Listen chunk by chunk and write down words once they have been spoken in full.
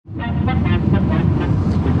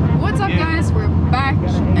What's up guys, we're back,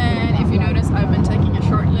 and if you notice I've been taking a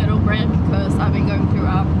short little break because I've been going through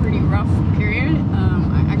a pretty rough period.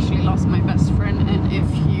 I actually lost my best friend, and if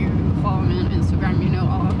you follow me on Instagram you know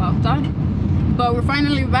all about that. But we're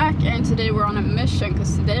finally back, and today we're on a mission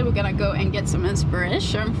because today we're gonna go and get some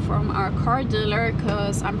inspiration from our car dealer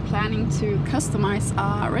because I'm planning to customize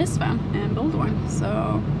a race van and build one.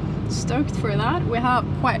 So stoked for that. We have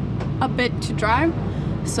quite a bit to drive,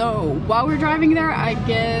 so while we're driving there I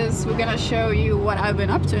guess we're gonna show you what I've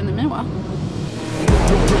been up to in the meanwhile.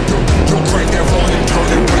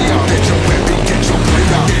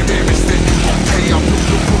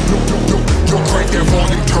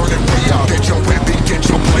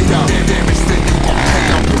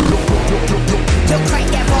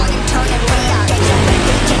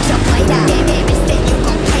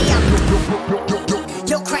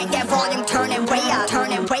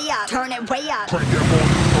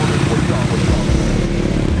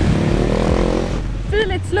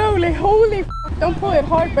 Feel it slowly, holy f***, don't pull it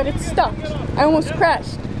hard, but it's stuck. I almost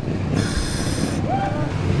crashed.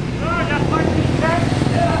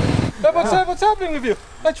 What's happening with you?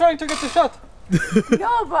 I'm trying to get the shot.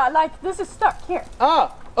 No, but like this is stuck here.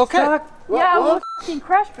 Ah, okay. Stuck? Yeah, we'll f***ing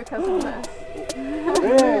crash because of this.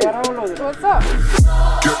 What's up?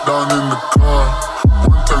 Get down in the car,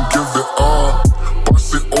 one time give it all,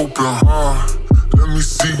 bust it open hard, let me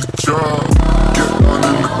see you drop. Get down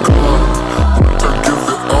in the car, one time give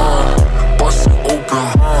it all, bust it open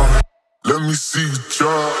hard, let me see you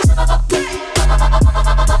drop.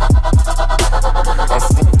 I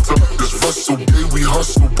fucked up this hustle, baby, we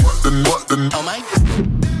hustle, but the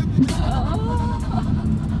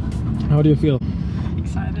How do you feel?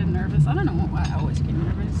 Excited, nervous. I don't know why I always get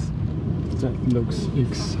nervous. That looks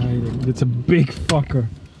exciting. It's a big fucker.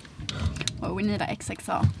 Well, we need an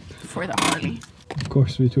XXL for the Harley. Of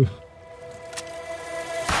course we do.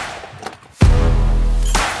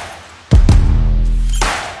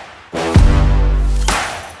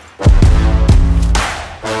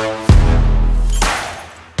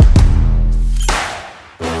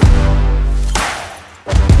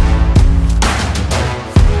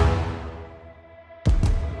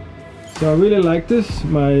 So I really like this.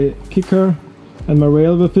 My kicker and my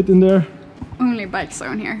rail will fit in there. Only bike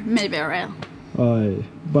zone here, maybe a rail.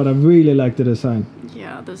 But I really like the design.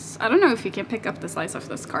 Yeah, this, I don't know if you can pick up the size of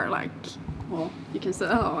this car, like, well, you can say,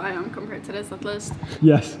 oh, I am compared to this at least.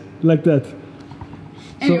 Yes, like that.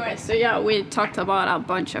 Anyway, so yeah, we talked about a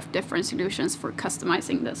bunch of different solutions for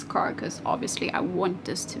customizing this car because obviously I want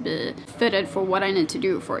this to be fitted for what I need to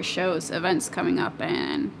do for shows, events coming up,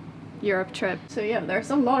 and Europe trip. So yeah, there's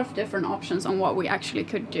a lot of different options on what we actually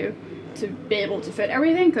could do to be able to fit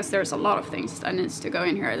everything, because there's a lot of things that needs to go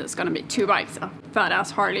in here. There's gonna be 2 bikes, a fat ass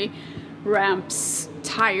Harley, ramps,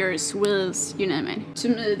 tires, wheels, you name it. To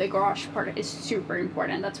me, the garage part is super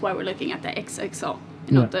important. That's why we're looking at the XXL,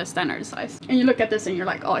 not the standard size. And you look at this and you're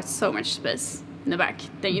like, oh, it's so much space in the back.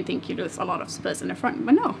 Then you think you lose a lot of space in the front,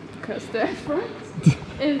 but no, because the front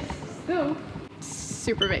is still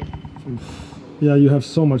super big. Yeah, you have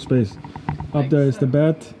so much space. Up there is the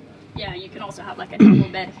bed. Yeah, you can also have like a double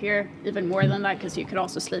bed here, even more than that, because you could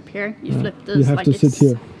also sleep here. You flip this. You have like to sit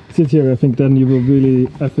here. Sit here, I think then you will really,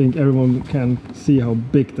 I think everyone can see how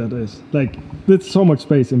big that is. Like, there's so much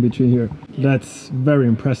space in between here. Yeah. That's very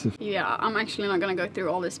impressive. Yeah, I'm actually not gonna go through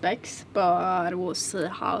all the specs, but we'll see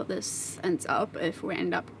how this ends up, if we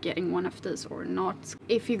end up getting one of these or not.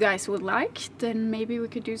 If you guys would like, then maybe we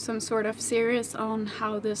could do some sort of series on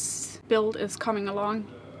how this build is coming along,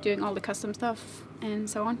 doing all the custom stuff and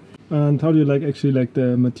so on. And how do you like actually like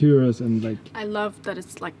the materials and like? I love that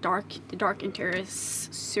it's like dark. The dark interior is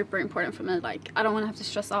super important for me. Like, I don't want to have to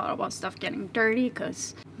stress out about stuff getting dirty,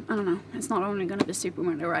 because I don't know, it's not only going to be super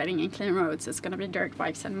winter riding and clean roads, it's going to be dirt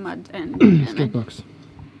bikes and mud and skate parks.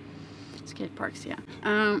 Skate parks, yeah.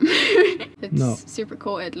 It's super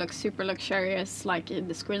cool. It looks super luxurious, like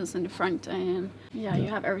the screens in the front, and yeah, you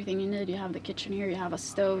have everything you need. You have the kitchen here, you have a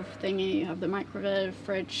stove thingy, you have the microwave,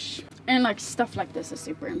 fridge, and like stuff like this is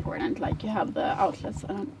super important. Like, you have the outlets,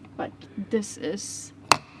 and like this is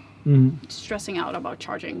stressing out about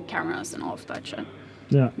charging cameras and all of that shit.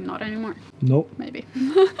 Yeah. Not anymore. Nope. Maybe.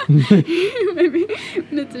 Maybe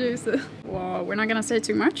need to do so. Well, we're not gonna say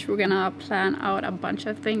too much. We're gonna plan out a bunch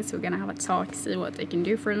of things. We're gonna have a talk, see what they can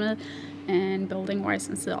do for me, and building wise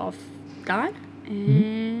and see off God.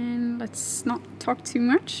 And let's not talk too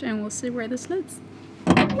much, and we'll see where this leads.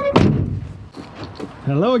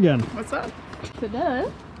 Hello again. What's up? Today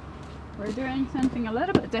we're doing something a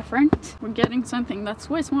little bit different. We're getting something that's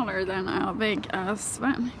way smaller than our big ass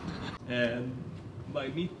van. By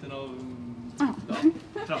mitten av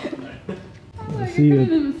trappan där. see I it.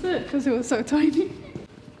 couldn't even see it because it was so tiny.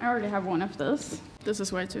 I already have one of this. This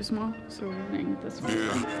is way too small, so we're gonna get this one.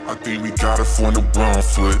 Yeah, I think we got it from the wrong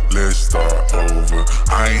foot. Let's start over.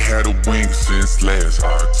 I ain't had a wink since last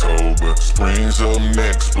October. Spring's up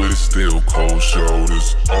next, but it's still cold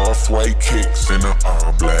shoulders. Off-white kicks in an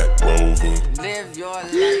all-black Rover. Live your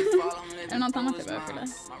life, follow me. Är det något annat jag behöver fylla?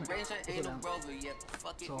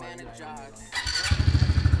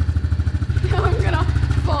 I'm gonna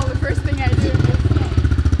fall the first thing I do.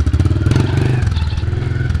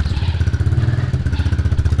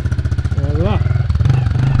 Voilà.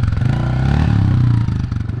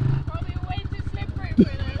 Probably way too slippery for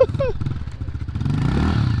this.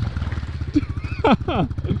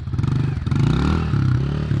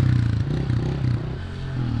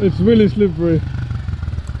 It's really slippery.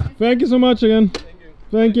 Thank you so much again.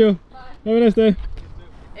 Thank you. Bye. Have a nice day.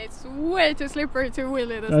 It's way too slippery to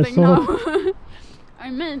wheelie this I thing saw now. I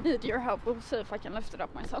may need your help. We'll see if I can lift it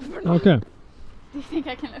up myself or not. Okay. Do you think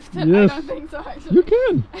I can lift it? Yes. I don't think so actually. You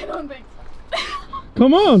can. I don't think so.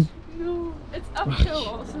 Come on. No, it's uphill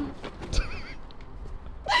also.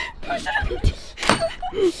 Push it.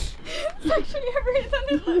 It's actually heavier than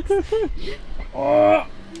it looks. Oh.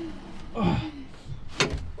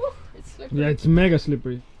 Ooh, it's slippery. Yeah, it's mega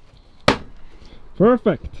slippery.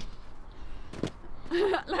 Perfect.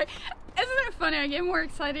 Like, isn't it funny? I get more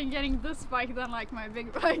excited getting this bike than like my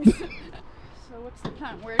big bikes. So what's the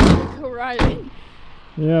plan? Where should we go riding?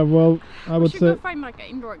 Yeah, well, I We would should say go find like an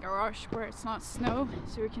indoor garage where it's not snow,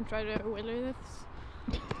 so we can try to wheelie this.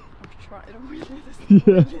 Or try to wheelie this.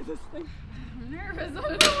 Yeah. Wheelie this thing. I'm nervous. I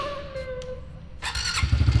don't know.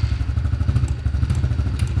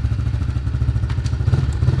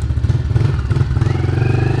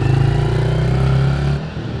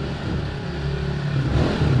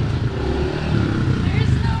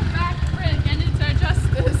 There's no back brake. I need to adjust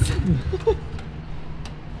this.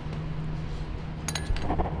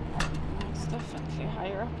 It's definitely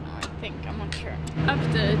higher up now, I think. I'm not sure.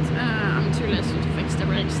 Update. I'm too lazy to fix the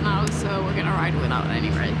brakes now, so we're gonna ride without any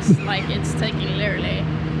brakes. Like, it's taking literally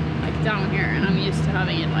like down here, and I'm used to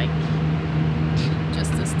having it like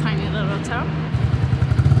just this tiny little toe.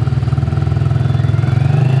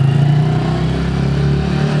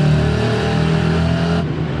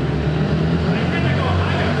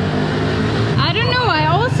 I don't know. I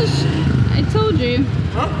also I told you.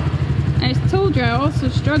 Huh? I told you I also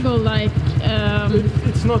struggle like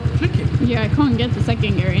It's not clicking. yeah, I can't get the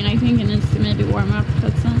second gear and I think it needs to maybe warm up.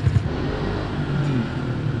 That's it.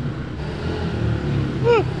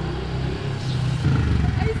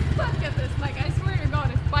 I suck at this. Like, I swear to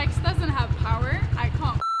God, if bikes doesn't have power, I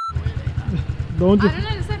can't really. Don't I you? don't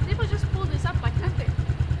understand. People just pull this up like nothing.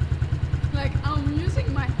 Like, I'm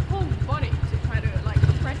using my whole body to try to like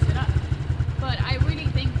press it up. But I really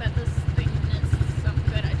think that this thing needs some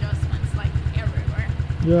good adjustments, like everywhere.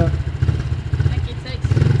 Yeah. Like it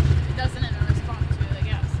doesn't even respond to the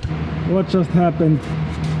gas. What just happened?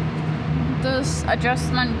 This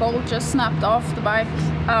adjustment bolt just snapped off the bike.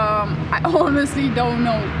 I honestly don't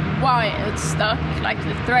know why it's stuck. Like,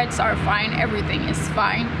 the threads are fine, everything is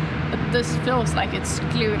fine, but this feels like it's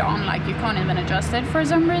glued on, like you can't even adjust it for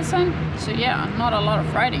some reason. So yeah, not a lot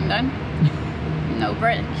of riding then. No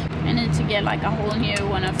brake. I need to get like a whole new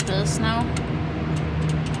one of this now.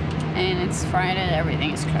 And it's Friday,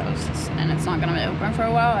 everything is closed and it's not gonna be open for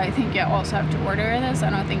a while. I think you also have to order this. I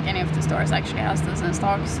don't think any of the stores actually has this in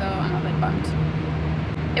stock, so I'm a bit bummed.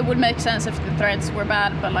 It would make sense if the threads were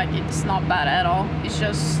bad, but like, it's not bad at all. It's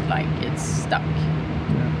just like it's stuck.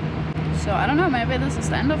 Yeah. So I don't know, maybe this is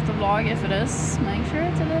the end of the vlog. If it is, make sure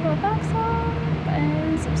to leave a thumbs up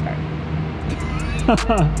and subscribe.